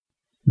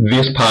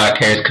This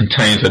podcast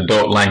contains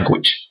adult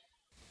language.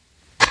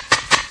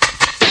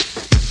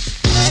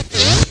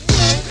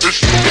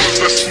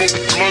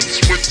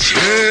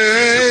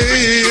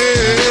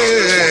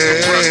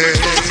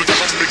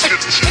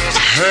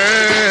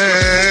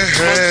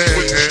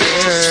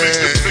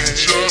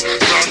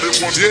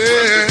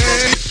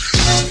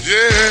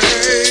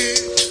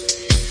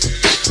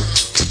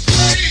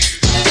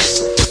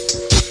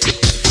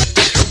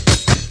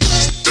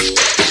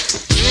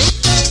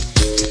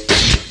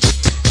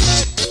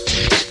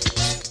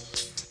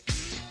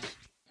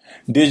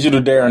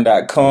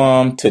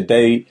 DigitalDarren.com.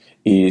 Today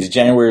is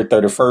January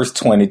 31st,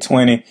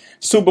 2020,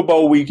 Super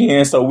Bowl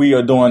weekend. So we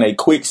are doing a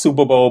quick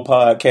Super Bowl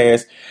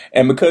podcast.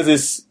 And because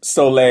it's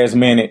so last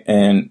minute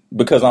and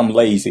because I'm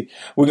lazy,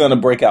 we're going to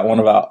break out one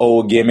of our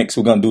old gimmicks.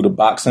 We're going to do the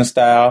boxing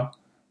style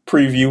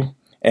preview.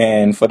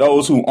 And for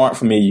those who aren't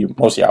familiar,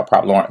 most of y'all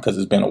probably aren't because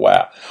it's been a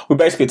while. We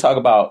basically talk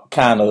about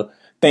kind of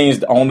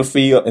things on the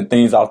field and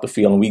things off the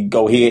field. And we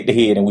go head to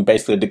head and we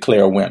basically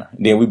declare a winner.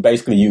 Then we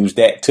basically use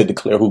that to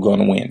declare who's going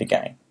to win the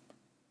game.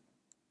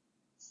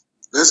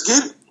 Let's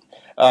get it.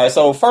 All right,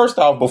 so first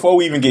off, before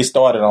we even get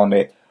started on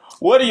that,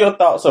 what are your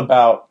thoughts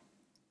about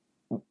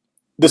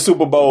the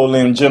Super Bowl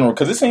in general?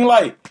 Because it seemed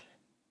like,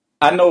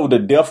 I know the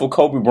death of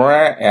Kobe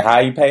Bryant and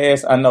how he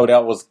passed, I know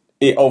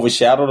it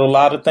overshadowed a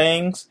lot of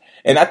things.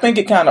 And I think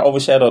it kind of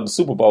overshadowed the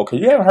Super Bowl because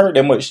you haven't heard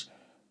that much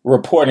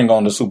reporting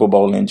on the Super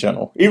Bowl in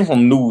general, even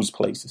from news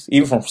places,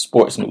 even from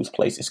sports news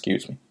places,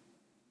 excuse me.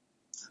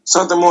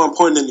 Something more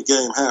important in the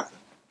game happened.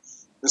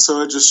 And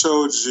so it just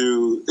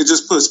it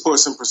just puts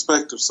sports in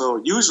perspective.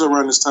 So usually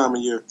around this time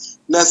of year,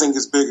 nothing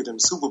is bigger than the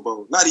Super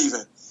Bowl. Not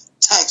even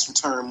tax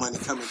return money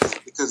coming in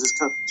because it's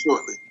coming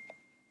shortly.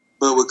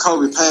 But with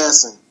Kobe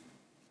passing,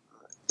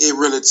 it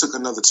really took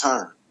another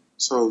turn.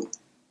 So,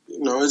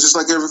 it's just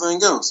like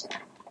everything else.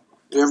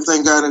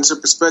 Everything got into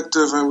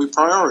perspective and we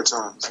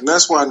prioritized. And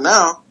that's why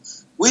now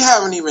we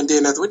haven't even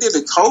did nothing. We did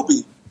a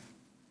Kobe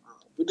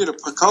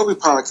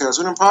podcast.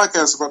 We didn't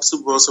podcast about the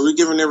Super Bowl, so we're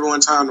giving everyone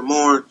time to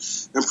mourn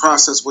and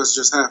process what's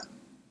just happened.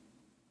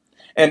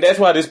 And that's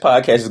why this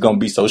podcast is going to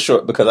be so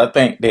short, because I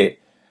think that,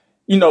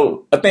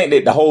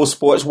 the whole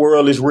sports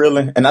world is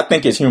reeling, and I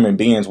think as human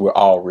beings, we're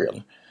all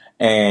reeling.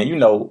 And,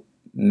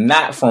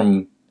 not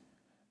from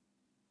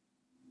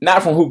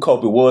who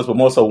Kobe was, but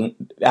more so,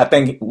 I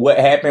think what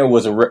happened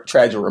was a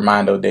tragic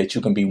reminder that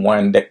you can be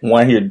one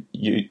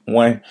you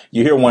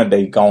hear one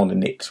day, gone the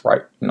next,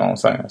 right? You know what I'm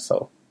saying?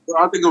 So.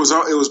 I think it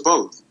was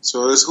both.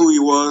 So it's who he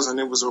was, and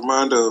it was a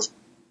reminder of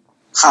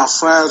how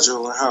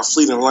fragile and how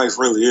fleeting life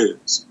really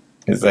is.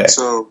 Exactly.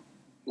 So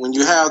when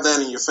you have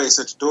that in your face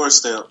at your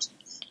doorsteps,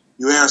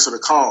 you answer the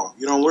call.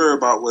 You don't worry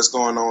about what's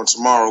going on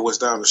tomorrow, what's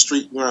down the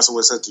street. You answer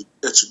what's at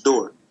your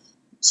door.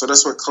 So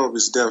that's what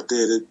Kobe's death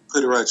did. It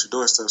put it right at your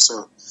doorstep.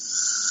 So,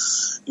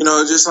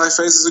 just like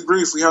phases of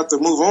grief, we have to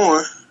move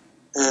on.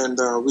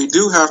 And we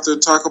do have to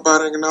talk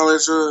about and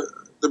acknowledge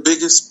the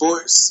biggest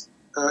sports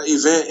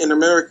event in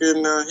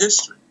American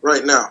history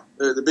right now.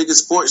 The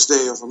biggest sports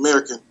day of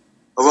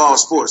all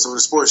sports, of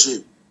the sports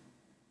year.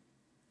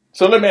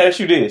 So let me ask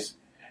you this.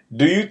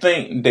 Do you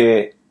think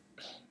that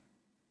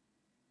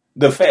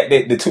the fact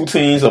that the two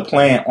teams are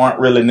playing aren't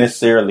really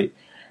necessarily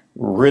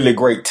really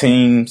great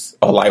teams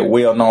or like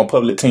well-known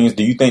public teams,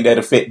 do you think that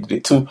affected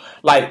it too?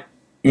 Like,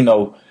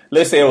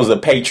 let's say it was the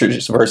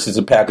Patriots versus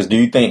the Packers. Do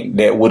you think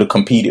that would have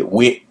competed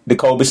with the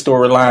Kobe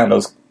storyline,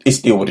 or it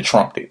still would have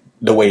trumped it?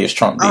 The way it's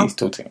trumped these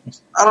two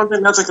teams. I don't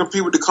think nothing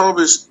compete with the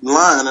Kobe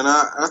line, and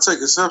I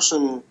take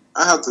exception.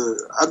 I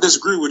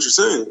disagree with what you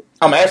said.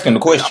 I'm asking the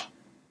question.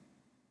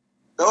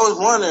 Those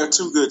one, they're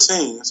two good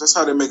teams. That's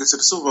how they make it to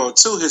the Super Bowl.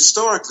 Two,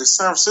 historically,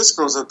 San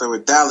Francisco's up there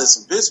with Dallas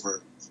and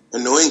Pittsburgh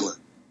and New England.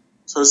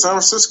 So San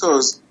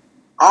Francisco's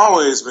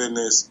always been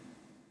this.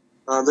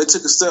 They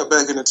took a step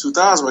back in the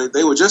 2000s.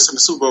 They were just in the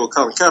Super Bowl with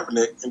Colin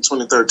Kaepernick in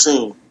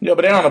 2013. Yeah,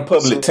 but they're on a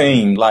public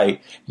team.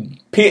 Like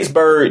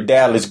Pittsburgh,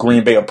 Dallas,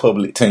 Green Bay are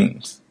public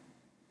teams.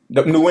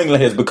 New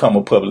England has become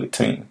a public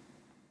team.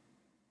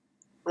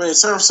 I mean,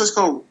 San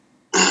Francisco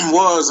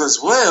was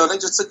as well. They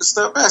just took a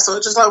step back. So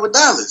it's just like with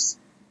Dallas.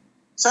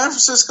 San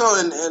Francisco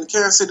and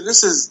Kansas City,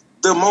 this is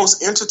the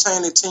most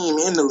entertaining team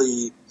in the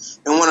league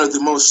and one of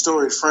the most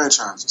storied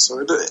franchises.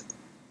 So,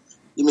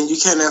 you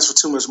can't ask for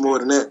too much more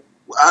than that.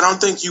 I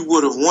don't think you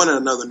would have wanted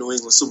another New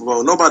England Super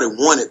Bowl. Nobody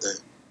wanted that.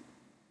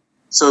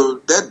 So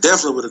that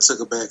definitely would have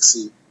took a back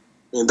seat.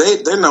 And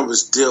their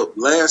numbers dipped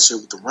last year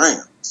with the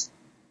Rams.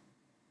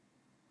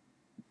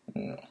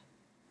 Yeah.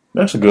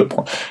 That's a good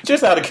point.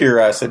 Just out of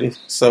curiosity.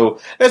 So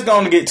let's go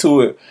on to get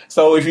to it.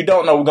 So if you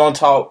don't know, we're going to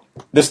talk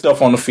this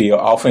stuff on the field,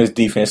 offense,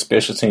 defense,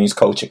 special teams,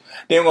 coaching.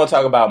 Then we're going to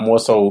talk about more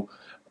so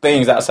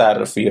things outside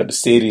of the field, the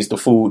cities, the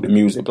food, the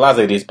music, blase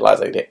this, blase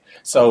that.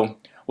 So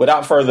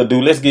without further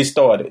ado, let's get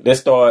started.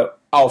 Let's start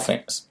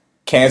offense.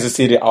 Kansas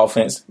City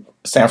offense,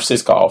 San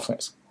Francisco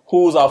offense.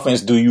 Whose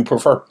offense do you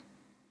prefer?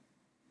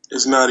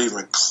 It's not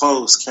even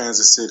close,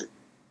 Kansas City.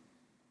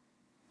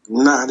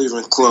 Not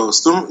even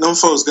close. Them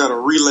folks got a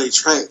relay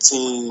track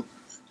team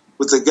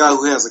with a guy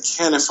who has a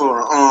cannon for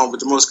an arm with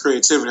the most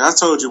creativity. I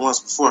told you once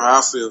before how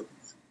I feel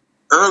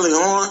early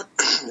on,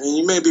 and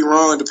you may be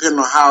wrong depending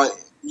on how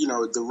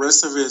the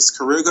rest of his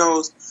career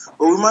goes,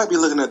 but we might be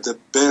looking at the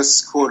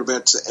best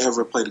quarterback to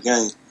ever play the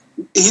game.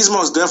 He's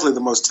most definitely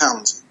the most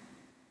talented,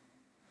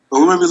 but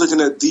we might be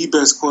looking at the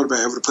best quarterback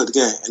ever to play the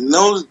game. And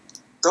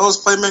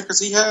those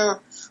playmakers he have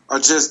are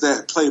just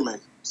that,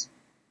 playmakers.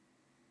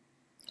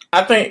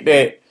 I think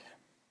that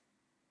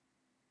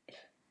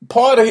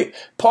part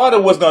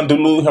of what's going to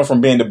delude him from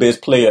being the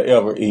best player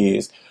ever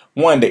is,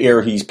 one, the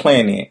era he's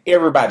playing in.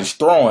 Everybody's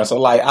throwing.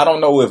 So, I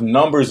don't know if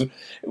numbers...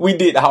 We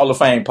did the Hall of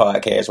Fame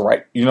podcast,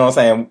 right? You know what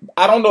I'm saying?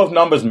 I don't know if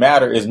numbers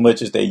matter as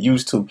much as they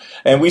used to.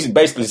 And we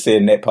basically said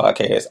in that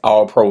podcast,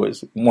 All-Pro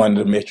is one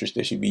of the metrics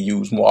that should be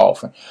used more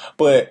often.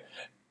 But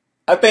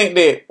I think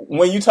that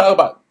when you talk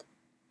about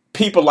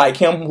people like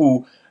him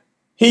who...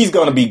 He's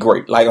going to be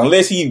great.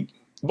 Unless he...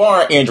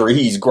 Barring injury,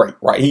 he's great,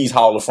 right? He's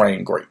Hall of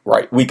Fame great,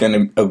 right? We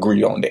can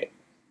agree on that.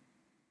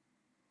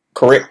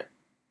 Correct?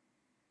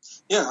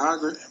 Yeah, I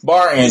agree.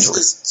 Bar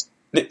injury.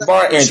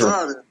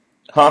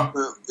 Huh?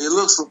 It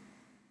looks...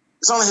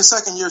 It's only his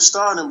second year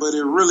starting, but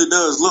it really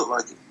does look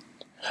like it.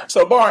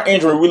 So, bar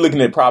injury, we're looking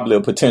at probably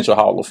a potential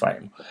Hall of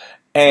Fame.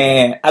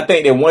 And I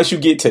think that once you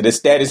get to the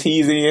status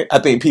he's in, I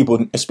think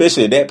people,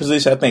 especially at that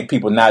position, I think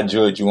people not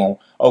judge you on,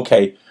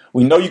 okay,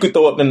 we know you can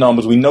throw up the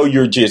numbers. We know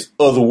you're just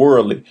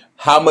otherworldly.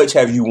 How much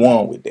have you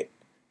won with that?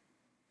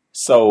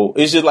 So,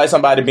 it's just like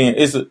somebody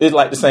it's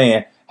like the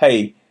saying,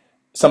 hey,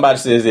 somebody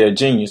says they're a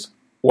genius.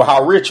 Well,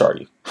 how rich are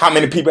you? How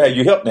many people have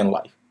you helped in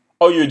life?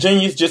 Oh, you're a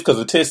genius just because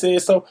the test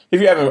says so?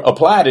 If you haven't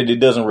applied it, it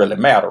doesn't really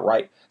matter,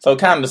 right? So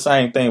kind of the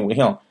same thing with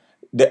him.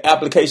 The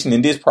application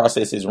in this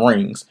process is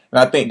rings. And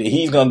I think that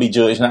he's going to be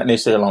judged not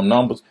necessarily on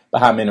numbers,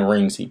 but how many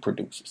rings he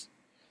produces.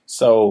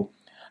 So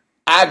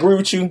I agree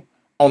with you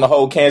on the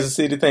whole Kansas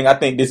City thing. I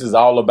think this is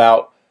all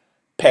about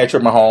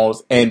Patrick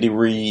Mahomes, Andy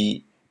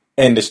Reid,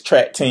 and this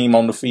track team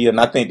on the field.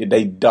 And I think that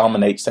they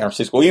dominate San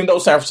Francisco. Even though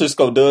San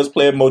Francisco does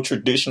play a more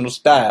traditional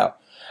style,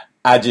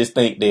 I just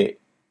think that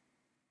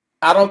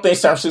I don't think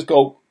San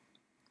Francisco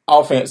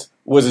offense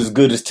was as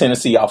good as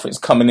Tennessee offense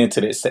coming into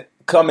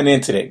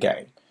that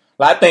game.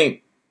 I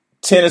think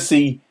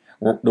Tennessee,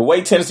 the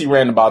way Tennessee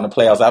ran the ball in the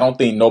playoffs, I don't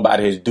think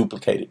nobody has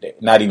duplicated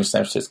that. Not even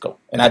San Francisco.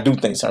 And I do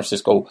think San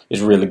Francisco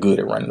is really good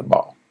at running the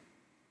ball.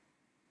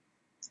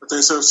 I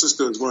think San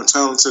Francisco is more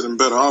talented and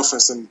better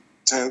offense than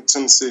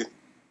Tennessee.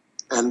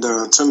 And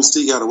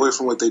Tennessee got away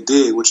from what they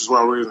did, which is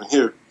why we're even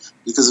here.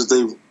 Because if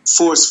they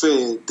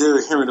force-fed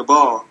Derrick Henry the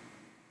ball,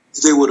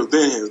 they would have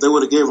been here. They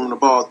would have gave him the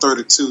ball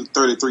 32,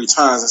 33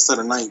 times instead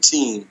of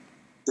 19.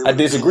 I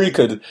disagree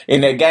because in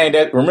that game,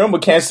 remember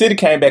Kansas City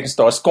came back and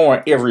started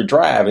scoring every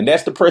drive, and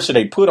that's the pressure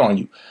they put on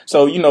you.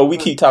 So, we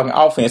keep talking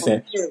offense.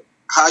 And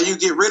how you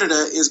get rid of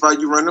that is by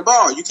you run the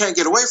ball. You can't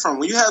get away from it.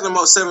 When you have them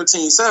up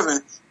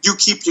 17-7, you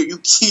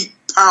keep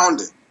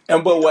pounding.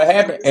 But what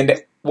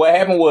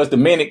happened was the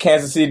minute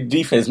Kansas City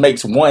defense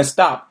makes one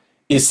stop,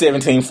 it's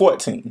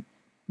 17-14.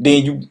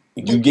 Then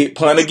you get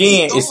punt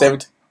again, it's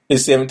 17.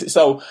 It's 17.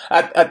 So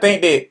I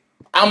think that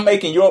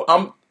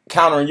I'm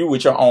countering you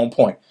with your own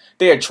point.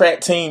 They're a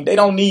track team. They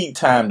don't need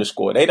time to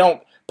score.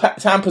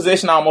 Time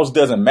possession almost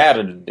doesn't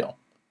matter to them.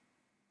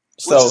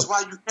 So, which is why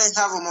you can't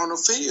have them on the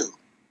field.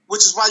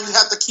 Which is why you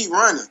have to keep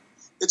running.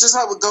 It's just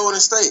like with Golden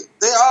State.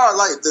 They are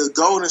like the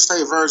Golden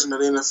State version of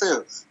the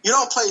NFL. You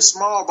don't play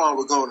small ball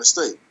with Golden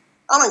State.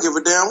 I don't give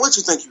a damn what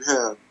you think you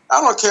have.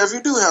 I don't care if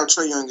you do have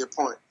Trae Young at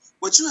point.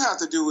 What you have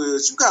to do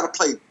is you got to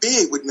play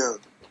big with them.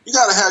 You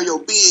got to have your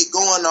big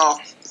going off,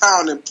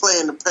 pounding,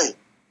 playing the paint,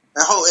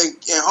 and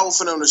hope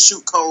for them to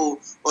shoot cold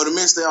or to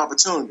miss their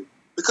opportunity.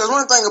 Because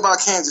one thing about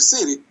Kansas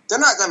City, they're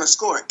not going to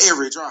score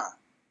every drive.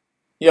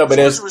 Yeah, but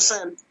as you were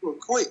saying,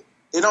 quick,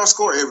 they don't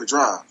score every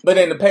drive. But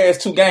in the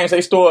past 2 games, they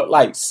scored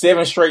like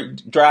 7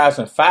 straight drives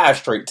and 5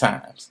 straight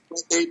times. But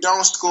they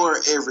don't score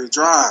every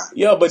drive.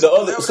 Yeah, but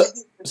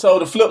so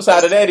the flip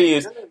side of that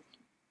is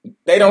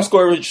they don't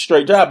score every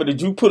straight drive. But if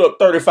you put up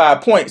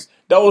 35 points,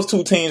 those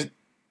 2 teams,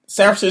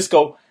 San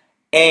Francisco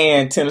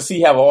and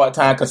Tennessee, have a hard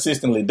time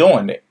consistently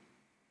doing that.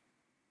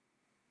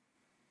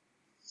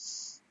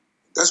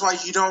 That's why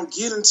you don't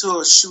get into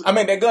a shooting. I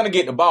mean, they're going to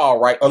get the ball,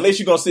 right? Unless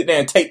you're going to sit there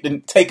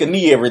and take a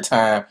knee every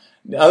time.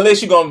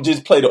 Unless you're going to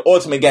just play the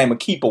ultimate game of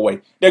keep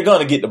away. They're going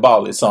to get the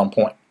ball at some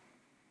point.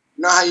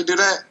 You know how you do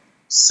that?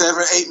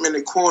 7-8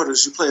 minute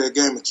quarters, you play a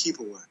game of keep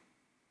away.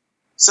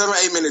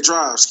 7-8 minute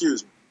drive,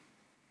 excuse me.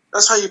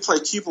 That's how you play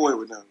keep away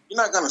with them. You're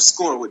not going to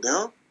score with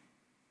them.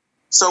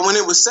 So when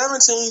it was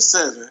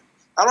 17-7,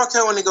 I don't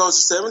care when it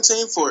goes to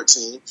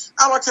 17-14.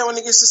 I don't care when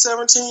it gets to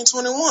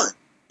 17-21.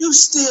 You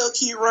still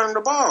keep running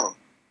the ball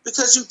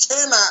because you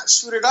cannot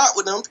shoot it out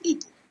with them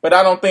people. But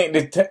I don't think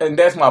that, and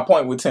that's my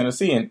point with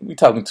Tennessee, and we're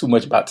talking too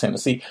much about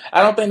Tennessee.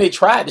 I don't think they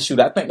tried to shoot.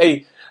 I think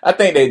they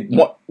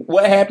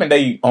what happened,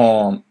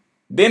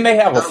 then they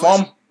have a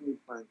fumble.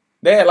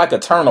 They had like a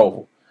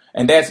turnover,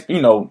 and that's,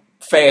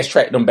 fast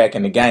tracked them back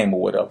in the game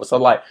or whatever. So,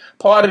 like,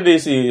 part of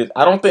this is,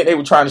 I don't think they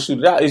were trying to shoot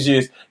it out. It's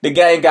just the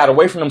game got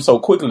away from them so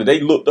quickly. They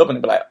looked up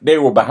and they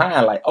were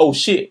behind, like, oh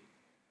shit,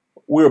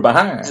 we were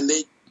behind. And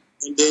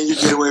then you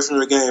get away from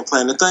your game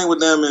plan. The thing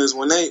with them is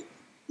when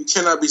You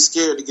cannot be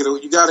scared to get away.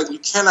 You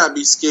cannot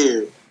be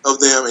scared of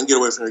them and get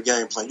away from your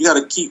game plan. You got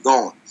to keep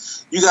going.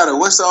 You got to,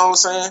 what's the old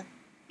saying?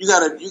 You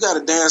got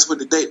to dance with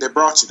the date that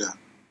brought you there.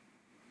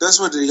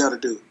 That's what you got to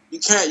do. You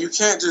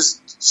can't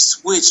just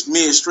switch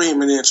midstream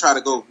and then try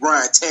to go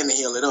Ryan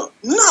Tannehill it up.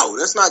 No,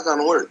 that's not going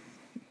to work.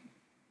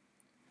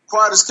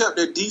 Quiet as kept,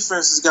 their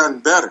defense has gotten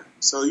better.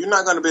 So you're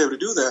not going to be able to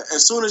do that.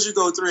 As soon as you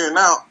go 3 and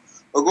out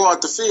or go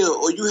out the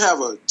field or you have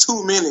a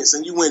 2 minutes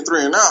and you went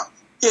 3 and out,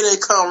 here they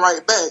come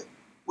right back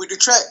with the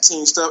track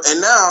team stuff.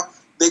 And now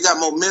they got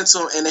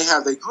momentum and they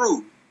have their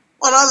groove.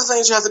 One of the other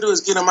things you have to do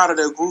is get them out of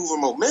their groove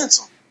and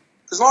momentum.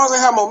 Because as long as they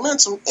have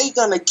momentum, they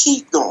going to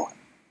keep going.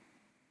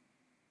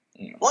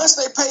 Once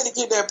they pay to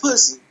get that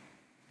pussy,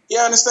 you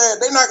understand?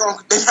 They're not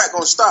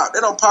gonna stop. They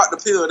don't pop the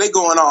pill. They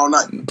going all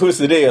night.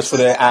 Pussy theirs for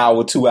that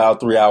hour, 2 hour,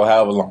 3 hour,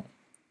 however long.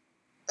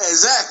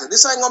 Exactly.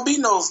 This ain't gonna be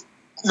no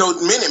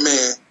minute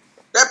man.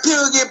 That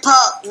pill get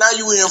popped. Now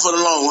you in for the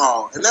long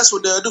haul, and that's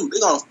what they'll do. They're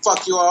gonna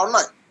fuck you all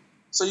night.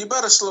 So you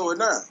better slow it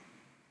down.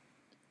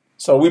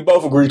 So we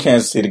both agree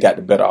Kansas City got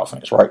the better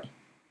offense, right?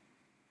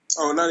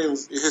 Oh, not even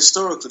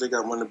historically, they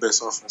got one of the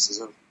best offenses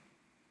ever.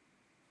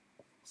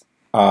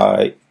 All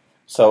right.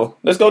 So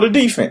let's go to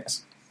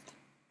defense.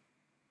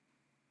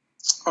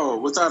 Oh,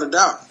 without a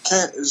doubt,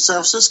 San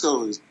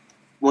Francisco is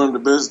one of the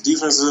best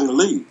defenses in the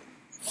league.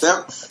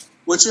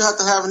 What you have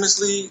to have in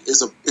this league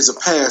is a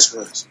pass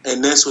rush,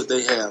 and that's what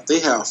they have.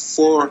 They have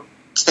 4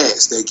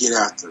 cats that get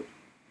after it.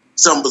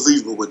 It's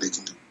unbelievable what they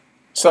can do.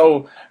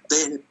 So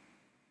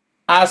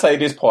I say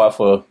this part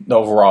for the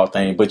overall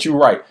thing, but you're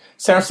right.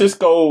 San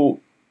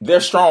Francisco,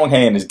 their strong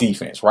hand is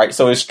defense, right?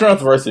 So it's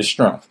strength versus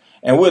strength.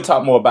 And we'll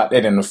talk more about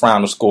that in the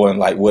final score and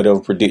like whatever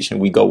prediction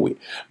we go with.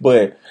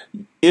 But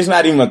it's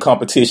not even a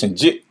competition.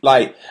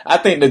 Like I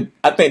think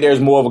there's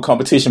more of a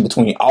competition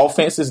between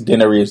offenses than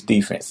there is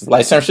defenses.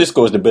 Like San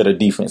Francisco is the better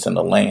defense in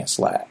the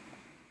landslide.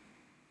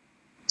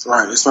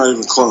 Right. It's not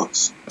even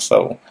close.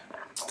 So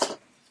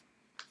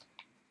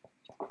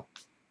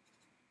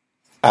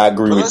I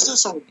agree with let's do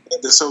something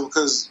like this. So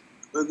because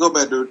we'll go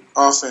back to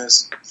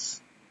offense.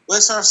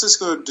 What San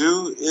Francisco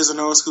do is an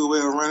old school way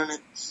of running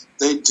it.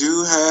 They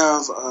do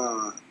have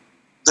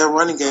their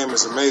running game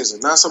is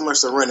amazing. Not so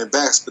much their running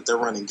backs, but their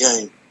running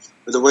game.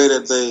 But the way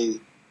that they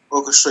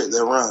orchestrate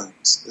their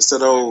runs.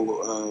 Instead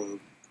of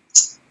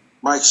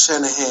Mike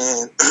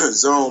Shanahan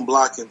zone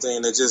blocking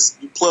thing that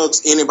just you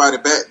plugs anybody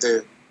back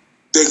there,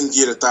 they can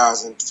get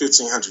 1,000,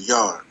 1,500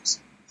 yards.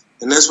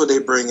 And that's what they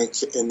bring in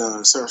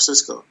San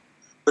Francisco.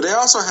 But they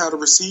also have the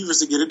receivers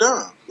to get it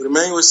done. With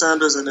Emmanuel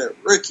Sanders and that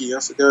rookie, I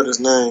forgot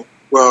his name.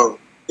 Well,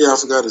 yeah, I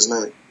forgot his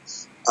name.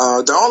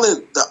 And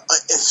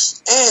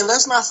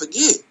let's not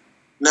forget,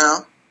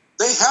 now,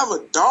 they have a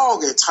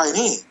dog at tight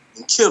end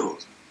in Kittle.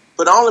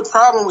 But the only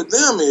problem with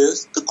them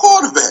is the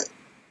quarterback.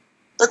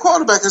 Their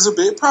quarterback is a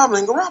big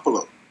problem in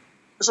Garoppolo.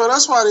 And so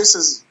that's why this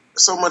is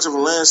so much of a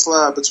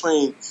landslide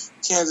between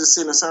Kansas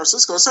City and San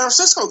Francisco. San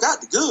Francisco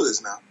got the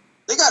goods now.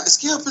 They got the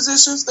skill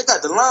positions. They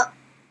got the line.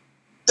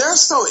 They're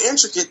so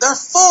intricate. Their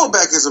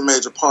fullback is a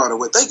major part of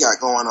what they got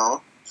going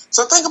on.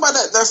 So think about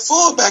that. Their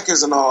fullback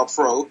is an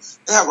all-pro.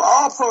 They have an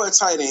all-pro at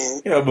tight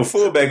end. Yeah, but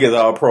fullback is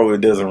all-pro.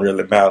 It doesn't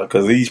really matter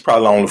because he's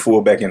probably the only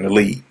fullback in the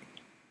league.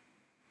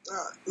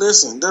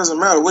 Listen, it doesn't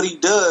matter. What he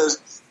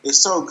does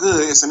is so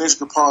good, it's an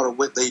integral part of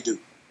what they do.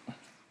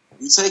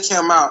 You take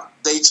him out,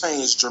 they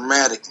change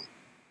dramatically.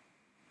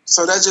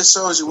 So that just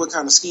shows you what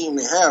kind of scheme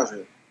they have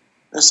here.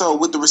 And so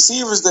with the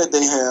receivers that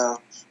they have,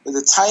 with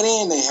the tight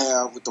end they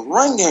have, with the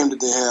run game that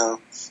they have,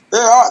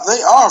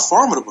 they are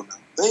formidable now.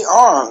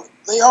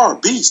 They are a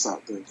beast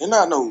out there. They're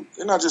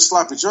not just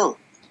sloppy Joe.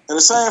 And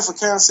the same for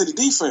Kansas City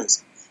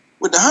defense.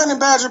 With the Honey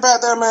Badger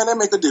back there, man, they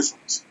make a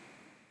difference.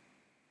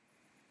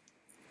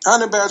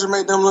 Honey Badger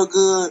make them look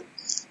good.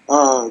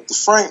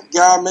 The Frank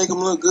guy make them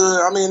look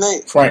good. I mean,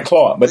 Frank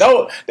Clark, but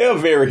they're a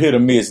very hit or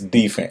miss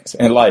defense,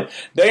 and like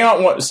they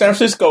don't want San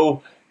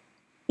Francisco.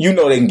 You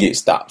know they can get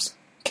stops.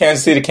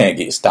 Kansas City can't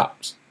get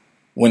stops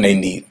when they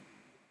need them.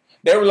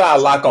 They rely a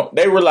lot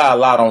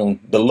on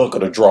the luck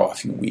of the draw,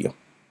 if you will.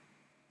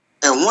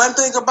 And one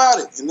thing about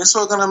it, and this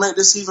is going to make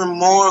this even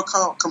more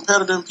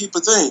competitive than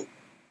people think,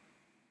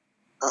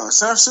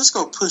 San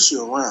Francisco push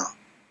you around.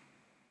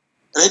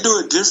 And they do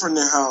it different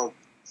than how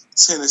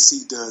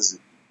Tennessee does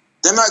it.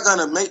 They're not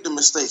going to make the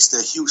mistakes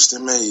that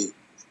Houston made.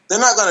 They're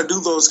not going to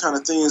do those kind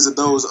of things that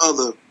those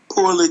other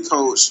poorly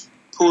coached,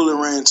 poorly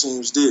ran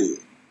teams did.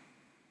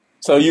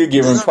 So you're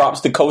giving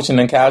props to coaching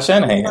and Kyle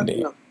Shanahan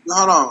did. Hold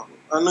on.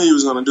 I knew you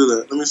was going to do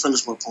that. Let me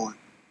finish my point.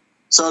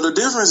 So the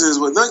difference is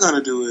what they're going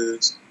to do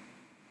is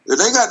if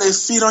they got their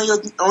feet on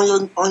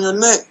your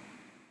neck,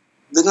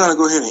 they're going to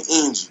go ahead and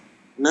end you.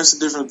 And that's the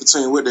difference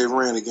between what they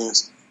ran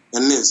against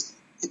and this.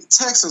 The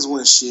Texans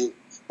win shit,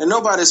 and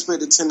nobody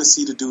expected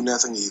Tennessee to do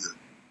nothing either.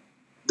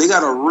 They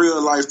got a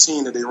real-life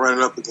team that they run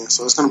it up against,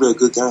 so it's going to be a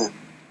good game.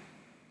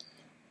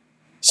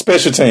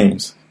 Special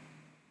teams.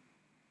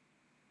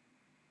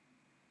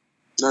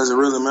 Does it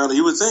really matter?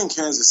 You would think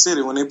Kansas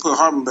City, when they put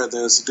Hartman back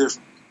there, it's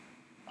different.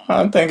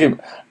 I think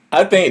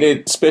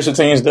that special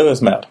teams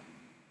does matter.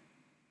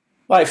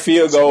 Like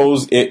field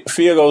goals,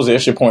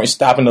 extra points,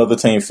 stopping the other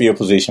team field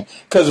position.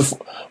 Because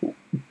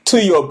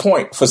to your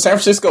point, for San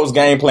Francisco's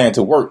game plan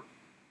to work,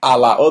 a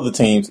la other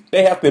teams,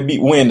 they have to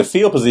win the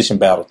field position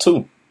battle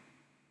too.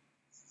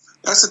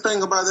 That's the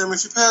thing about them.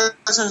 If you pay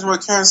attention to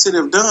what Kansas City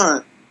have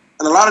done,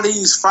 and a lot of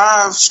these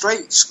 5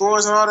 straight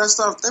scores and all that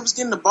stuff, they was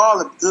getting the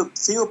ball at good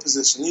field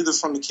position, either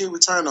from the kick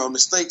return or a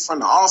mistake from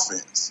the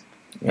offense.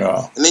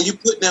 Yeah. And then you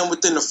put them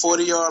within the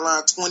 40-yard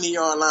line,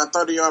 20-yard line,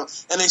 30-yard line,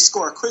 and they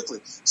score quickly.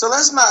 So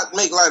let's not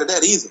make light of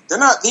that either.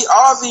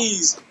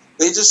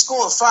 They just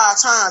scored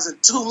 5 times in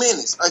 2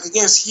 minutes, like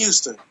against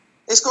Houston.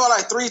 They scored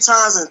like 3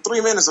 times in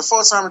 3 minutes or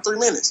 4 times in 3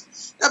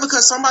 minutes. That's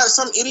because some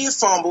idiot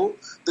fumbled.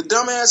 The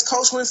dumbass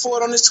coach went for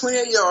it on this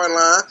 28-yard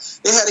line.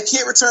 They had a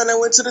kick return that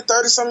went to the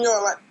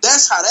 30-some-yard line.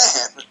 That's how that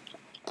happened.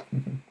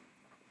 Mm-hmm.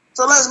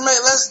 So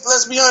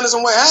let's be honest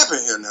on what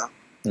happened here now.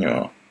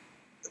 Yeah.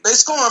 They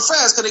scoring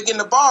fast because they getting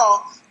the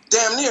ball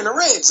damn near in the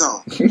red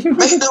zone.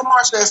 Make them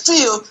march that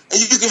field,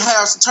 and you can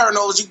have some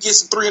turnovers. You can get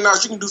some 3 and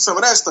outs. You can do some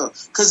of that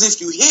stuff. Because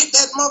if you hit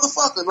that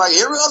motherfucker like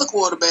every other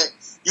quarterback,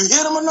 you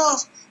hit him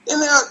enough,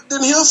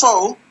 then he'll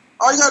fold.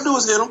 All you gotta do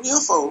is hit him.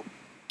 He'll fold.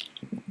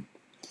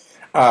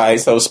 All right,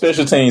 so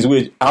special teams.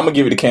 I'm gonna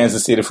give it to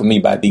Kansas City for me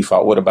by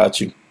default. What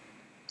about you?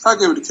 I'll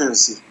give it to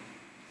Kansas City.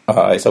 All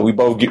right, so we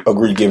both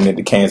agree giving it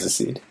to Kansas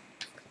City.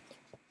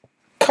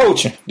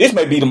 Coaching. This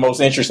may be the most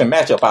interesting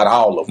matchup out of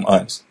all of them,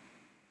 honestly.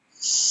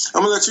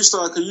 I'm gonna let you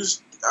start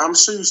because I'm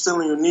sure you're still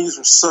on your knees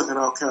from sucking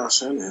out Kyle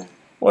Shanahan.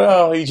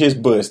 Well, he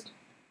just bust.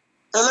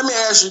 Hey, let me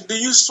ask you: do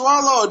you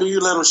swallow or do you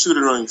let him shoot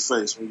it on your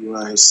face when you're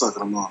out here sucking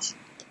them off?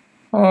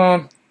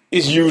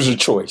 It's user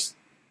choice.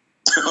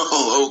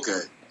 Oh,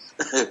 okay.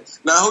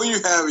 Now, who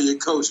you have in your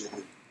coaching?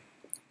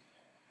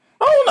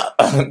 I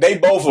don't know.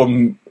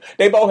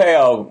 They both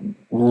have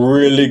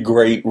really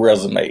great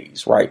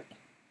resumes, right?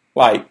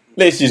 Like,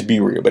 let's just be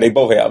real, but they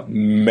both have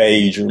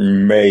major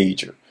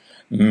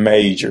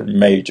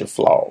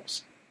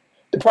flaws.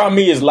 The problem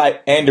is,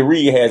 like, Andy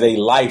Reid has a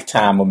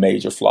lifetime of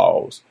major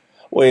flaws,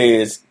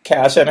 whereas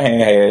Kyle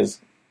Shanahan has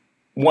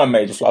one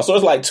major flaw. So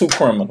it's like 2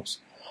 criminals.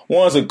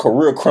 One's a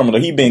career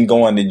criminal. He been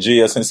going to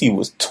jail since he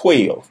was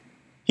 12.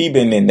 He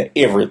been into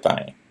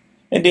everything.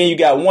 And then you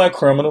got one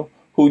criminal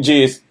who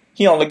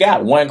he only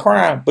got one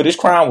crime, but his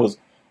crime was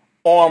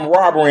armed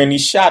robbery, and he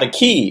shot a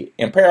kid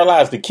and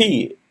paralyzed the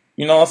kid.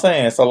 You know what I'm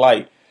saying? So,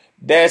 like,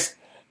 they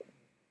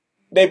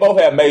both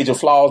have major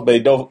flaws, but they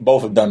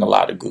both have done a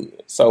lot of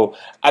good. So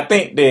I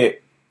think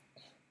that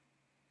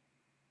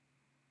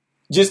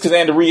just because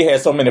Andy Reid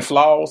has so many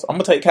flaws, I'm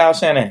going to take Kyle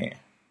Shanahan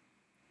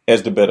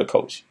as the better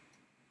coach.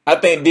 I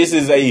think this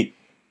is a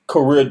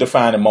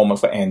career-defining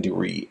moment for Andy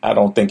Reid. I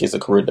don't think it's a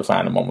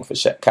career-defining moment for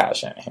Kyle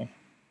Shanahan.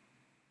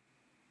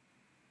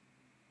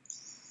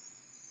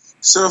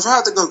 So if I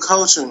have to go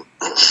coaching,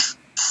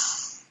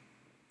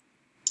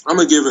 I'm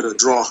going to give it a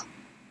draw.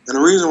 And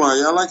the reason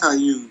why, I like how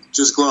you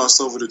just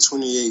glossed over the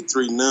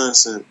 28-3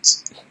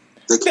 nonsense.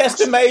 That's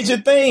the major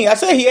thing. I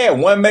said he had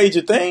one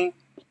major thing.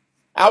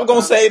 I was going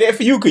to say that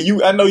for you because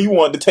I know you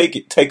wanted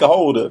to take a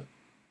hold of it.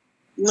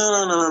 No.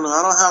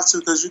 I don't have to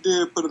because you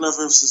did put enough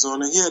emphasis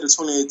on it. He had the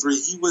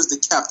 28-3. He was the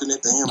captain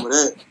at the helm of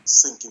that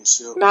sinking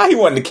ship. Nah, he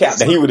wasn't the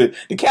captain. He was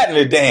the captain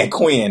of Dan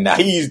Quinn. Now,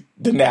 he's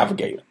the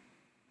navigator.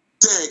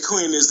 Dan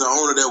Quinn is the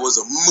owner that was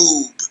a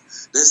moob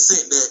that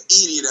sent that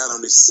idiot out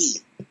on the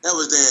seat. That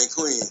was Dan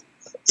Quinn.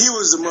 He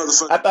was the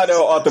motherfucker. I thought that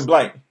was Arthur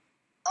Blank.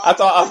 I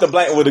thought Arthur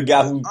Blank was the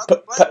guy who...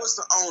 Arthur Blank was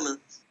the owner.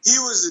 He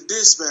was the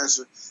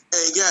dispatcher.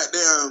 And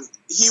goddamn,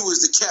 he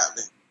was the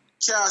captain.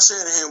 Kyle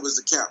Shanahan was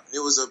the captain. It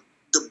was a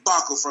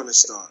debacle from the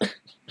start.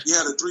 You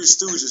had the Three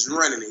Stooges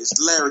running it. It's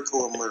Larry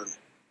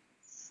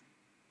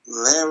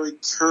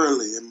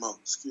Curly and Mo,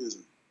 excuse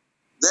me.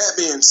 That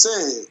being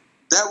said,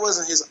 that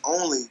wasn't his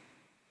only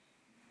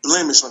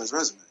blemish on his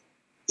resume.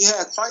 He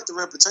had quite the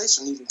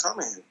reputation even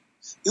coming here.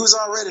 He was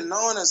already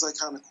known as a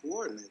kind of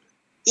coordinator.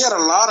 He had a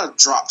lot of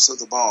drops of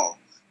the ball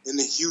in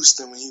the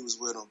Houston when he was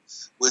with them,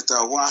 with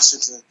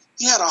Washington.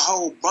 He had a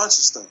whole bunch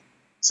of stuff.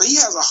 So he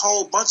has a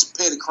whole bunch of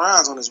petty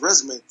crimes on his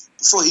resume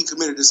before he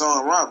committed his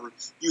armed robbery,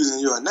 using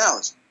your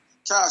analogy.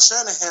 Kyle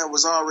Shanahan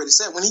was already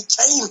set. When he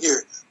came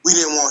here, we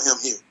didn't want him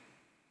here.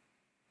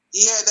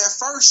 He had that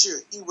first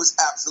year, he was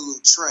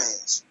absolute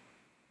trash.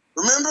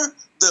 Remember,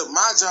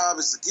 my job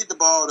is to get the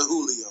ball to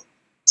Julio.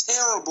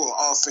 Terrible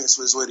offense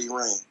was what he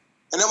ran.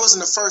 And that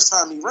wasn't the first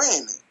time he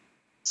ran it.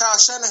 Kyle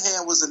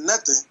Shanahan was a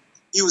nothing.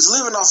 He was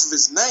living off of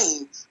his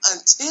name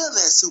until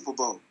that Super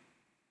Bowl.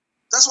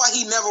 That's why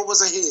he never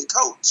was a head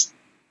coach.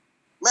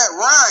 Matt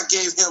Ryan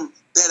gave him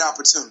that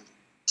opportunity.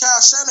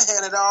 Kyle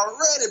Shanahan had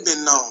already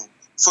been known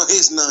for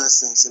his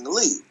nonsense in the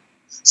league.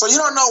 So you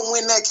don't know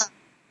when that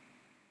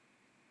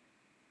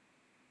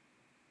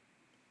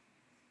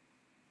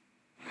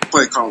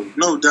play calling,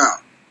 no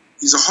doubt.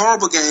 He's a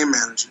horrible game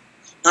manager.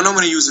 Don't know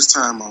when to use his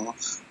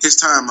timeouts.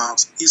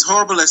 He's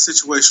horrible at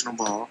situational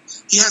ball.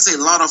 He has a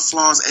lot of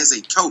flaws as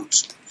a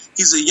coach.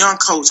 He's a young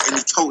coach, and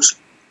he coached.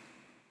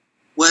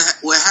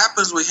 What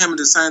happens with him is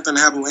the same thing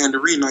that happened with Andy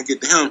Reid, and I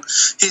get to him.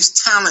 His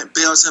talent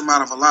bails him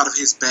out of a lot of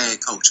his bad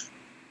coaching.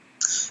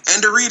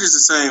 Andy Reid is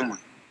the same way.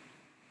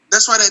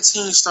 That's why that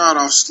team started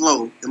off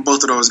slow in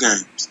both of those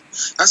games.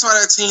 That's why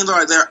that team looked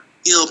like they're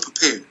ill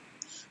prepared.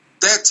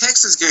 That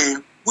Texas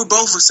game, we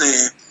both were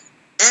saying,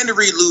 Andy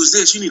Reid lose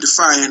this, you need to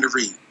fire Andy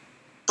Reid.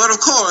 But of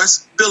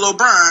course, Bill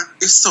O'Brien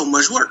is so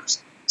much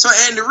worse. So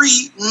Andy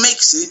Reid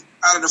makes it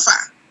out of the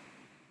fire.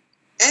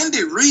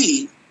 Andy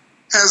Reid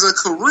has a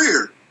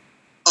career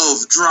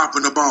of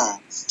dropping the ball,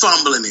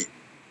 fumbling it,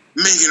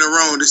 making a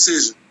wrong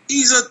decision.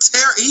 He's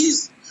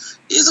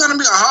going to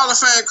be a Hall of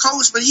Fame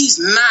coach, but he's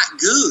not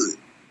good.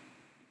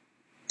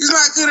 He's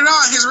not good at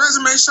all. His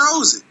resume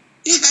shows it.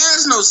 He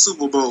has no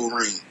Super Bowl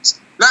rings.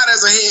 Not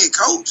as a head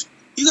coach.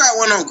 You got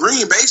one on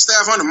Green Bay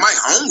staff under Mike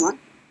Holmgren.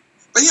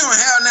 But he don't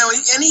have now,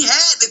 and he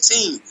had the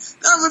team.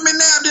 Donovan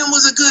McNabb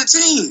was a good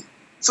team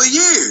for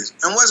years.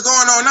 And what's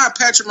going on now,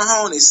 Patrick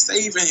Mahomes is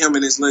saving him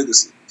and his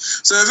legacy.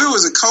 So if it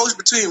was a coach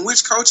between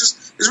which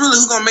coaches, it's really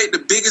who's going to make the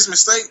biggest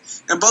mistake,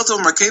 and both of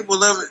them are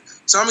capable of it.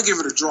 So I'm going to give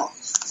it a draw.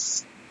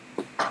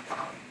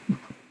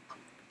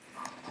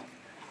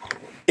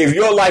 If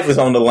your life is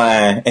on the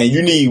line and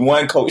you need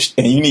one coach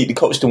and you need the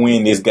coach to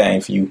win this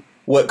game for you,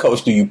 what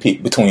coach do you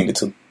pick between the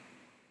two?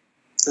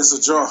 It's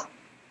a draw.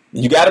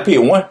 You got to pick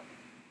one.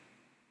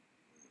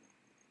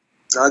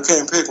 I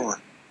can't pick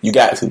one. You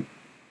got to.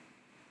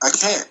 I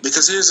can't,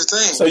 because here's the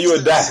thing. So you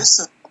would die.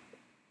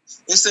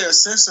 It's their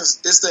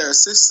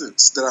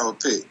assistants that I would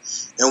pick.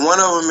 And one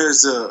of them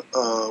is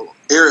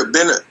Eric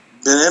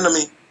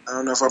Ben-Enemy. I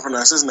don't know if I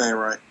pronounced his name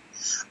right.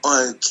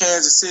 On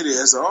Kansas City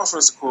as the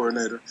offensive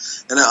coordinator.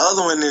 And the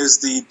other one is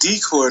the D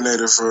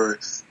coordinator for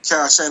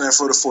Kyle Shanahan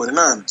for the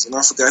 49ers. And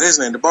I forgot his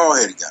name, the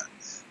bald-headed guy.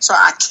 So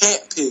I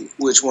can't pick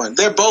which one.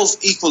 They're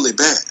both equally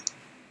bad.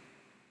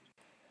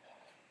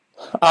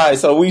 All right,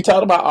 so we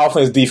talked about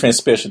offense, defense,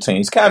 special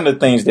teams, kind of the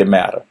things that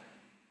matter.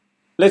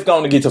 Let's go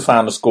on and get to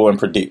final score and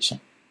prediction.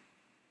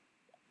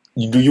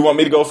 Do you want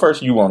me to go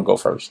first or you want to go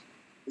first?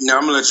 No,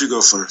 I'm going to let you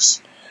go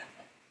first.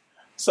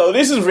 So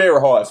this is very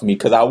hard for me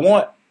because I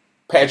want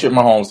Patrick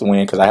Mahomes to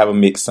win because I have a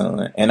mixed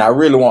son. And I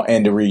really want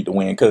Andy Reid to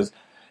win because,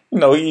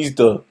 he's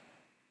the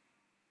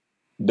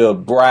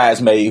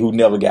bridesmaid who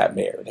never got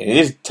married. And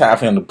it's time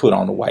for him to put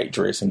on the white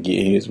dress and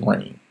get his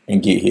ring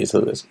and get his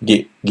husband,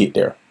 get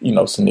their,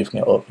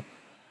 significant other.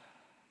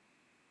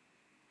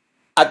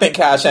 I think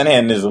Kyle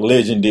Shanahan is a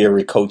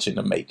legendary coach in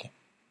the making.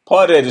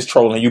 Part of that is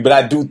trolling you, but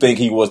I do think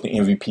he was the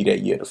MVP that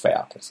year of the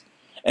Falcons.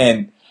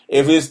 And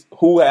if it's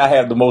who I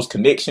have the most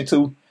connection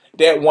to,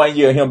 that 1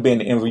 year him being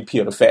the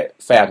MVP of the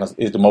Falcons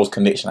is the most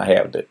connection I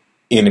have to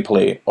any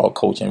player or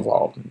coach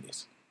involved in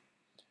this.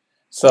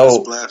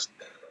 So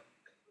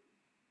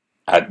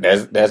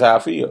that's how I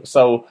feel.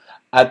 So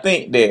I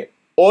think that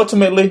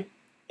ultimately,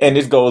 and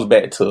this goes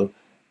back to,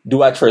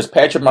 do I trust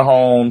Patrick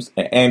Mahomes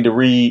and Andy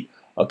Reid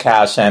or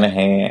Kyle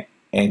Shanahan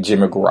and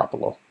Jimmy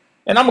Garoppolo?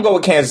 And I'm going to go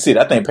with Kansas City.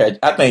 I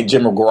think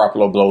Jimmy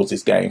Garoppolo blows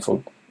this game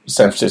for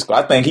San Francisco.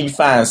 I think he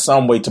finds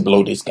some way to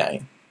blow this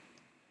game.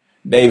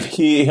 They've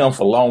hid him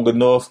for long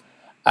enough.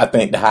 I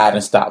think the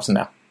hiding stops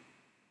now.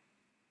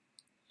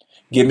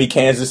 Give me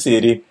Kansas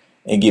City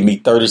and give me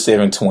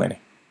 37-20.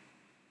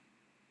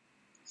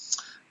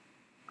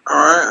 All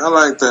right, I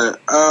like that.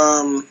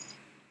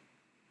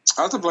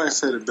 Arthur Blank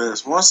said it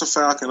best. Once a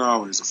Falcon,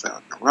 always a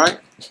Falcon, right?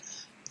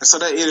 And so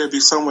that it'll be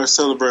so much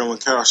celebrating when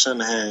Kyle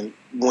Shanahan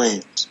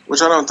wins,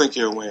 which I don't think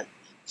he'll win.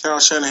 Kyle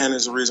Shanahan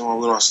is the reason why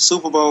we lost the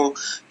Super Bowl.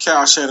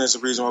 Kyle Shanahan is the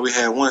reason why we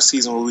had one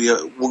season where we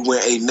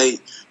went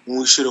 8-8 when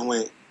we should have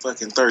went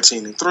fucking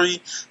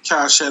 13-3.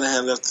 Kyle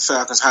Shanahan left the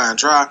Falcons high and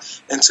dry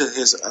and took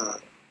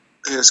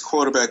his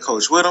quarterback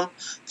coach with him.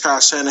 Kyle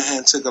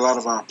Shanahan took a lot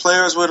of our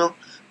players with him.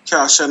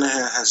 Kyle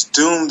Shanahan has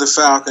doomed the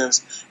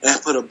Falcons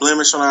and put a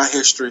blemish on our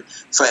history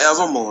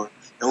forevermore.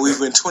 And we've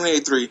been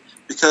 28-3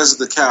 because of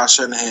the Kyle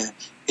Shanahan.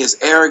 His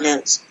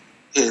arrogance,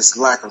 his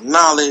lack of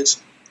knowledge,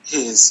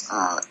 his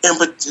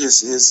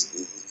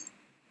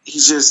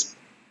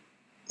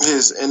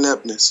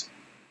ineptness.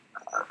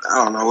 I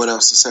don't know what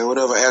else to say.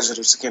 Whatever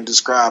adjectives can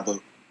describe a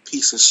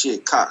piece of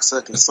shit,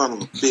 cocksucking son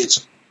of a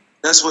bitch.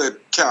 That's what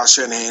Kyle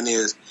Shanahan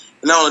is.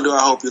 And not only do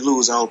I hope you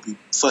lose, I hope you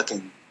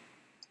fucking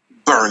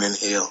burn in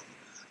hell.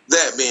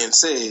 That being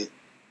said,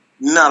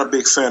 not a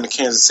big fan of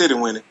Kansas City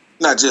winning.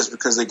 Not just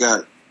because they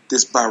got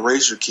this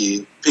biracial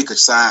kid, pick a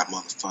side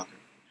motherfucker.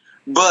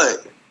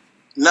 But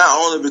not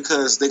only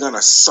because they're going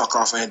to suck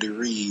off Andy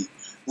Reid,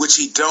 which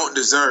he don't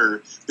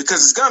deserve,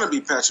 because it's going to be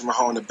Patrick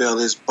Mahomes to bail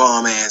his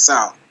bum ass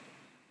out.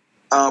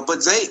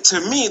 But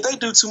to me, they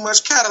do too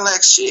much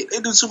Cadillac shit. They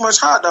do too much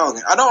hot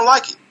dogging. I don't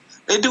like it.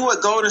 They do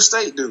what Golden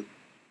State do.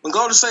 When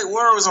Golden State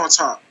Warriors on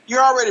top, you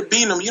already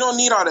beat them. You don't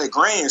need all that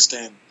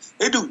grandstanding.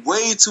 They do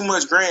way too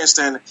much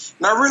grandstanding.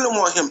 And I really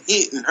want him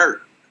hit and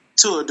hurt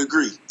to a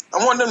degree.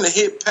 I want them to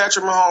hit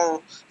Patrick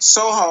Mahomes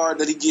so hard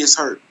that he gets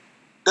hurt.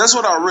 That's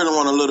what I really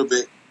want a little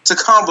bit, to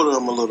humble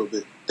them a little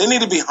bit. They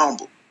need to be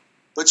humble.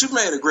 But you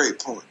made a great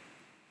point.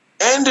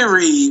 Andy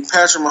Reid,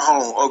 Patrick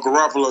Mahomes, or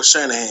Garoppolo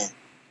Shanahan.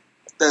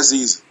 That's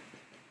easy.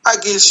 I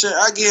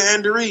get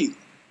Andy Reid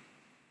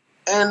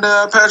and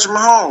Patrick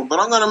Mahomes, but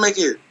I'm going to make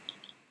it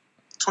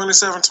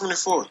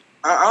 27-24.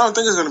 I don't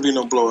think it's going to be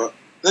no blowout.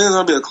 I think it's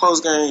going to be a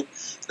close game.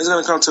 It's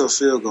going to come to a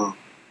field goal.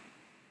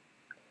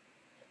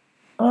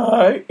 All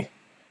right.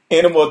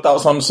 Any more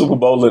thoughts on the Super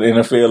Bowl or the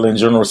NFL in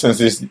general since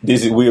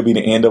this will be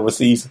the end of a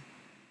season?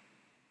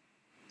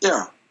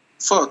 Yeah.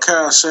 Fuck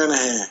Kyle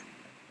Shanahan.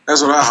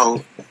 That's what I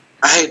hope.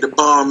 I hate the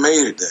bomb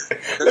made it there.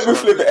 Let me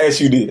flip and ask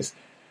you this.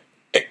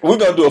 We're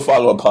going to do a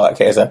follow-up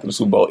podcast after the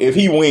Super Bowl. If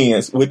he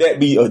wins, would that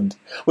be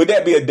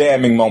a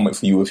damning moment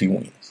for you if he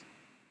wins?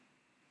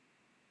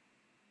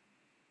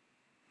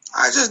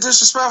 I just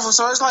disrespectful.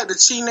 So it's like the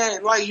cheating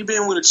ass, like you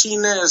been with a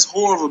cheating ass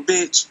whore of a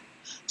bitch.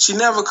 She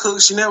never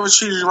cooked. She never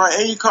treated you right.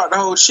 And you caught the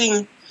whole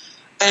cheating. And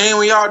then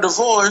when y'all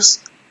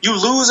divorced, you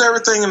lose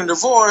everything in a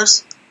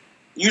divorce.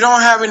 You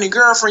don't have any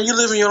girlfriend. You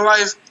living your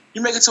life.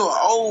 You make it to an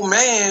old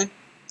man,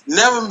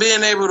 never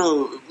being able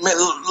to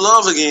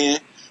love again,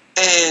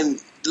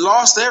 and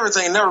lost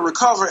everything, never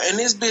recovered. And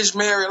this bitch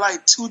married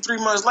like 2-3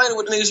 months later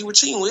with the niggas you were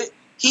cheating with.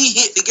 He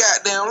hit the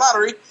goddamn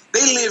lottery.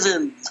 They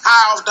living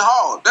high off the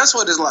hog. That's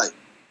what it's like.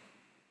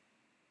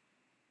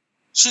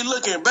 She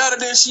looking better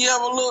than she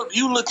ever looked.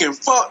 You looking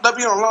fucked up.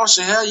 You don't lost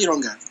your hair. You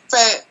don't got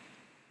fat.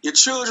 Your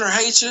children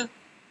hate you.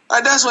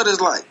 Like, that's what it's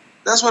like.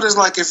 That's what it's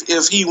like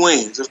if he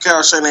wins, if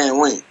Kyle Shanahan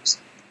wins.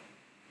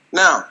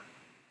 Now,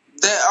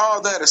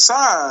 all that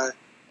aside,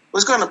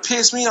 what's going to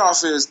piss me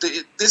off is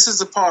this is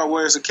the part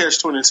where it's a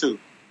catch-22.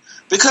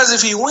 Because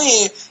if he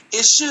wins,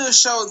 it should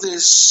show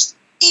this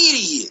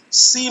idiot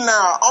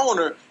senile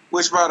owner,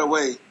 which, by the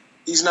way,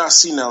 he's not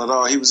senile at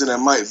all. He was in that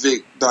Mike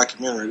Vick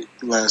documentary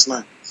last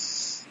night.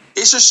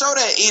 It should show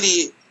that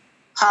idiot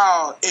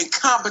how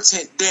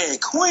incompetent Dan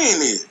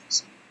Quinn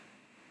is.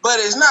 But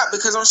it's not,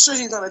 because I'm sure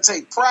he's going to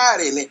take pride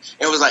in it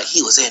and was like,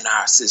 he was in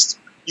our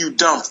system. You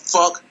dumb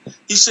fuck.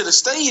 He should have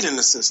stayed in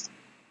the system.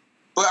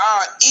 But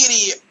our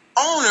idiot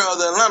owner of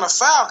the Atlanta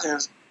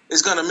Falcons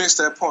is going to miss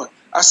that point.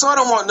 I sort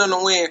of want them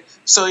to win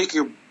so he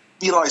could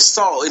be like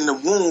salt in the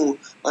wound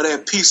of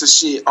that piece of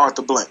shit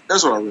Arthur Blank.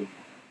 That's what I really want.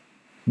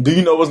 Do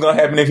you know what's going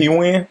to happen if he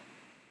wins?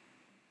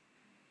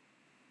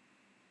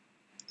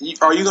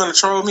 Are you going to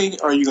troll me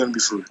or are you going to be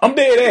free? I'm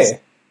dead ass.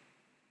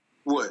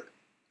 What?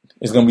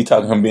 It's going to be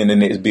talking him being the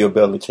next Bill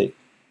Belichick.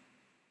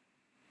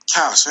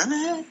 Kyle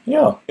Shanahan?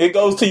 Yeah. It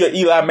goes to your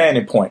Eli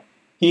Manning point.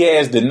 He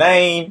has the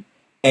name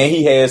and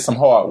he has some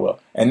hardware.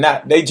 And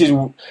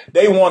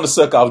they want to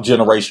suck off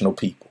generational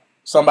people.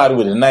 Somebody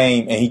with a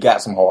name and he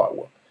got some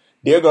hardware.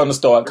 They're going to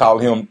start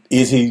calling him,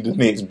 is he the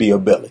next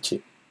Bill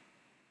Belichick?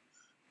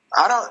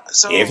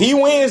 If he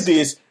wins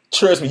this,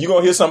 trust me, you're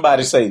going to hear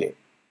somebody say that.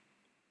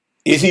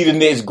 Is he the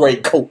next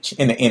great coach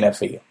in the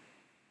NFL?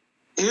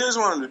 Here's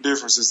one of the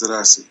differences that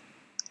I see.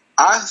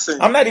 I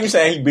think I'm not even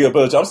saying he's Bill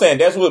Belichick. I'm saying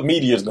that's what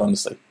media is going to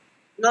say.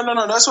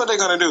 No. That's what they're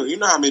going to do. You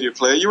know how media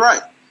play. You're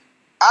right.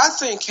 I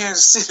think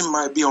Kansas City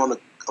might be on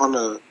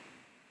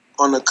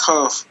the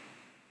cuff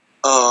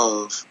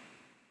of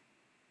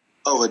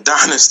a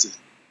dynasty.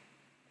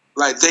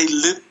 Like they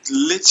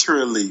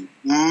literally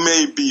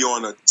may be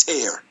on a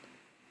tear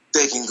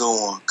they can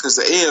go on, because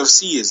the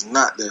AFC is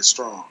not that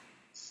strong.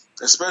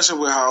 Especially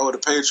with how old the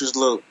Patriots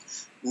look,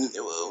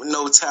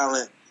 no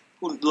talent.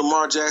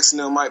 Lamar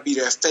Jackson might be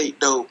that fake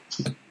dope.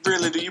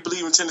 Really, do you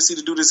believe in Tennessee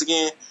to do this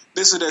again?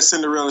 This is that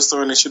Cinderella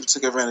story, and they should have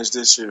took advantage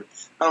this year.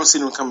 I don't see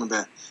them coming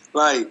back.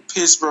 Like,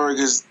 Pittsburgh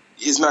is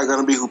not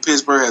going to be who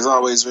Pittsburgh has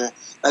always been.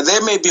 Like, they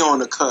may be on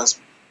the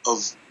cusp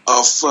of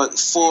a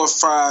 4,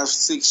 5,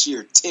 6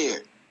 year tear.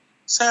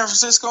 San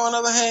Francisco, on the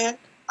other hand,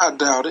 I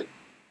doubt it.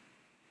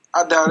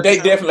 They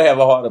definitely have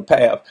a harder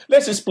path.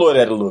 Let's explore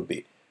that a little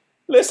bit.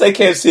 Let's say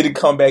Kansas City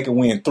come back and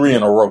win 3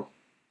 in a row.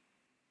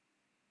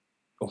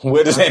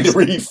 Where does Andy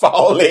Reid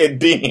fall at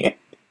then?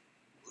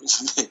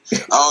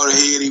 All the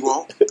head he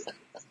want.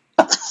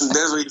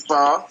 That's where he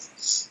fall.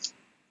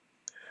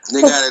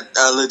 They got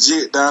it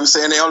legit. I'm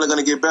saying they're only going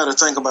to get better.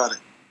 Think about it.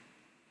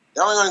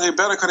 They're only going to get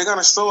better because they're going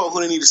to store up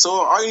who they need to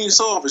store up. All you need to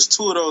store up is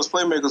 2 of those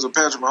playmakers with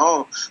Patrick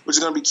Mahomes, which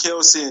is going to be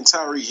Kelsey and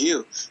Tyreek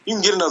Hill. You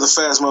can get another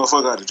fast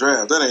motherfucker out the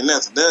draft. That ain't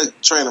nothing. They'll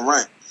train them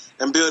right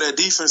and build that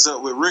defense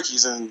up with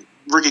rookies and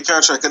rookie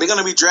contract, because they're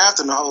going to be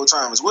drafting the whole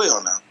time as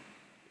well now.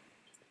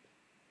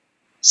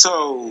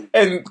 So,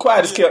 and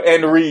quiet as kept,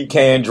 Andy Reid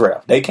can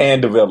draft. They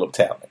can develop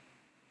talent.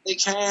 They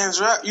can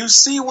draft. You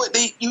see what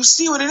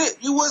it is.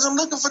 You wasn't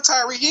looking for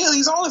Tyreek Hill.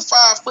 He's only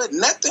 5 foot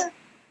nothing.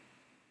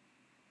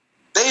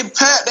 They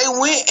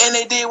went and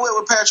they did what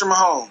with Patrick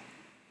Mahomes.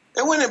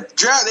 They went and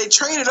they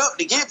traded up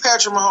to get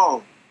Patrick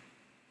Mahomes.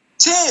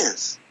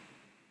 10th.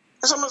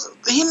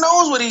 He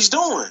knows what he's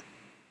doing.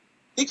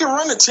 He can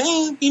run a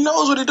team. He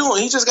knows what he's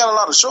doing. He just got a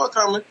lot of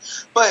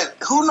shortcomings. But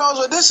who knows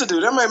what this will do?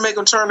 That might make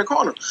him turn the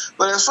corner.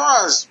 But as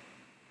far as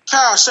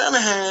Kyle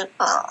Shanahan,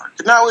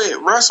 now with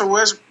Russell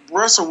Wilson,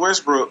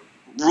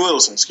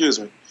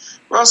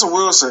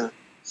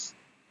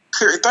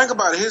 think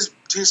about it.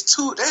 His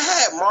 2, they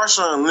had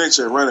Marshawn Lynch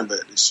at running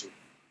back this year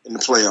in the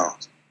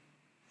playoffs.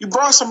 You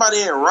brought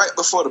somebody in right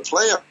before the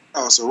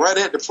playoffs or right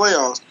at the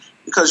playoffs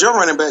because your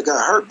running back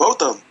got hurt,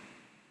 both of them.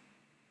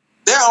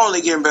 They're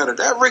only getting better.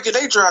 That Ricky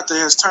they drafted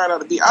has turned out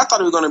to be, I thought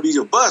he was going to be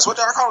your bust. What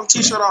y'all call him?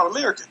 T-shirt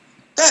All-American.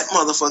 That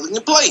motherfucker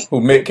can play.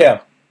 Who,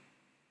 Metcalf?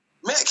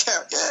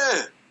 Metcalf,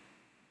 yeah.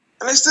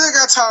 And they still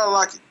got Tyler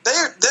Lockett.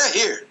 They're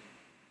here.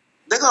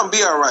 They're gonna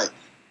be all right.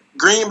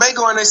 Green Bay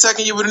going their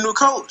second year with a new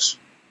coach.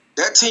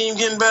 That team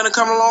getting better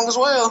coming along as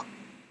well.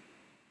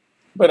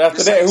 But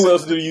after that, who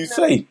else do you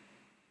say?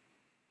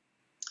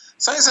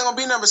 Saints ain't gonna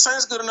be number.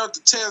 Saints good enough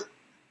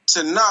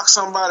to knock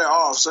somebody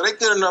off. So they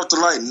good enough to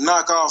like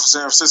knock off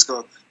San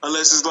Francisco,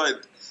 unless it's like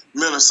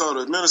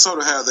Minnesota.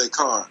 Minnesota have their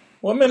car.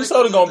 Well,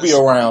 Minnesota gonna be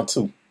around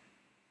too.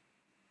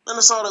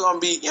 Minnesota gonna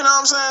be, you know what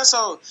I'm saying?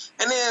 So,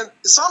 and then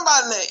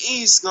somebody in the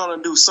East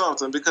gonna do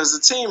something because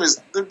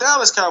the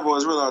Dallas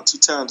Cowboys really are too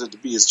talented to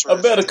be as trash.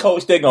 A better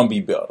coach, they're gonna be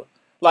better.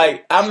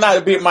 Like, I'm not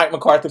a big Mike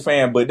McCarthy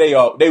fan, but they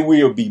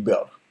will be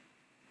better.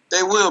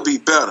 They will be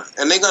better,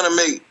 and they're gonna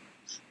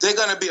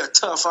be a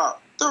tough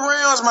out. The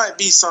Rams might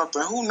be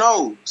something. Who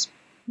knows?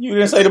 You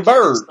didn't say the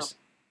Birds.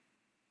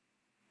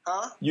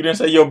 Huh? You didn't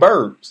say your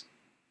Birds.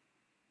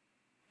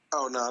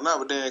 Oh no, not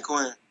with Dan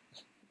Quinn.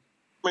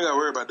 We gotta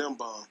worry about them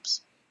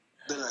bombs.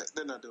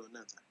 They're not doing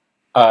nothing.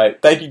 All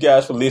right. Thank you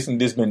guys for listening.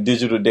 This has been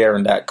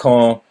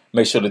DigitalDarren.com.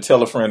 Make sure to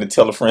tell a friend to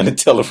tell a friend to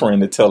tell a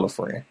friend to tell a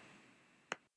friend.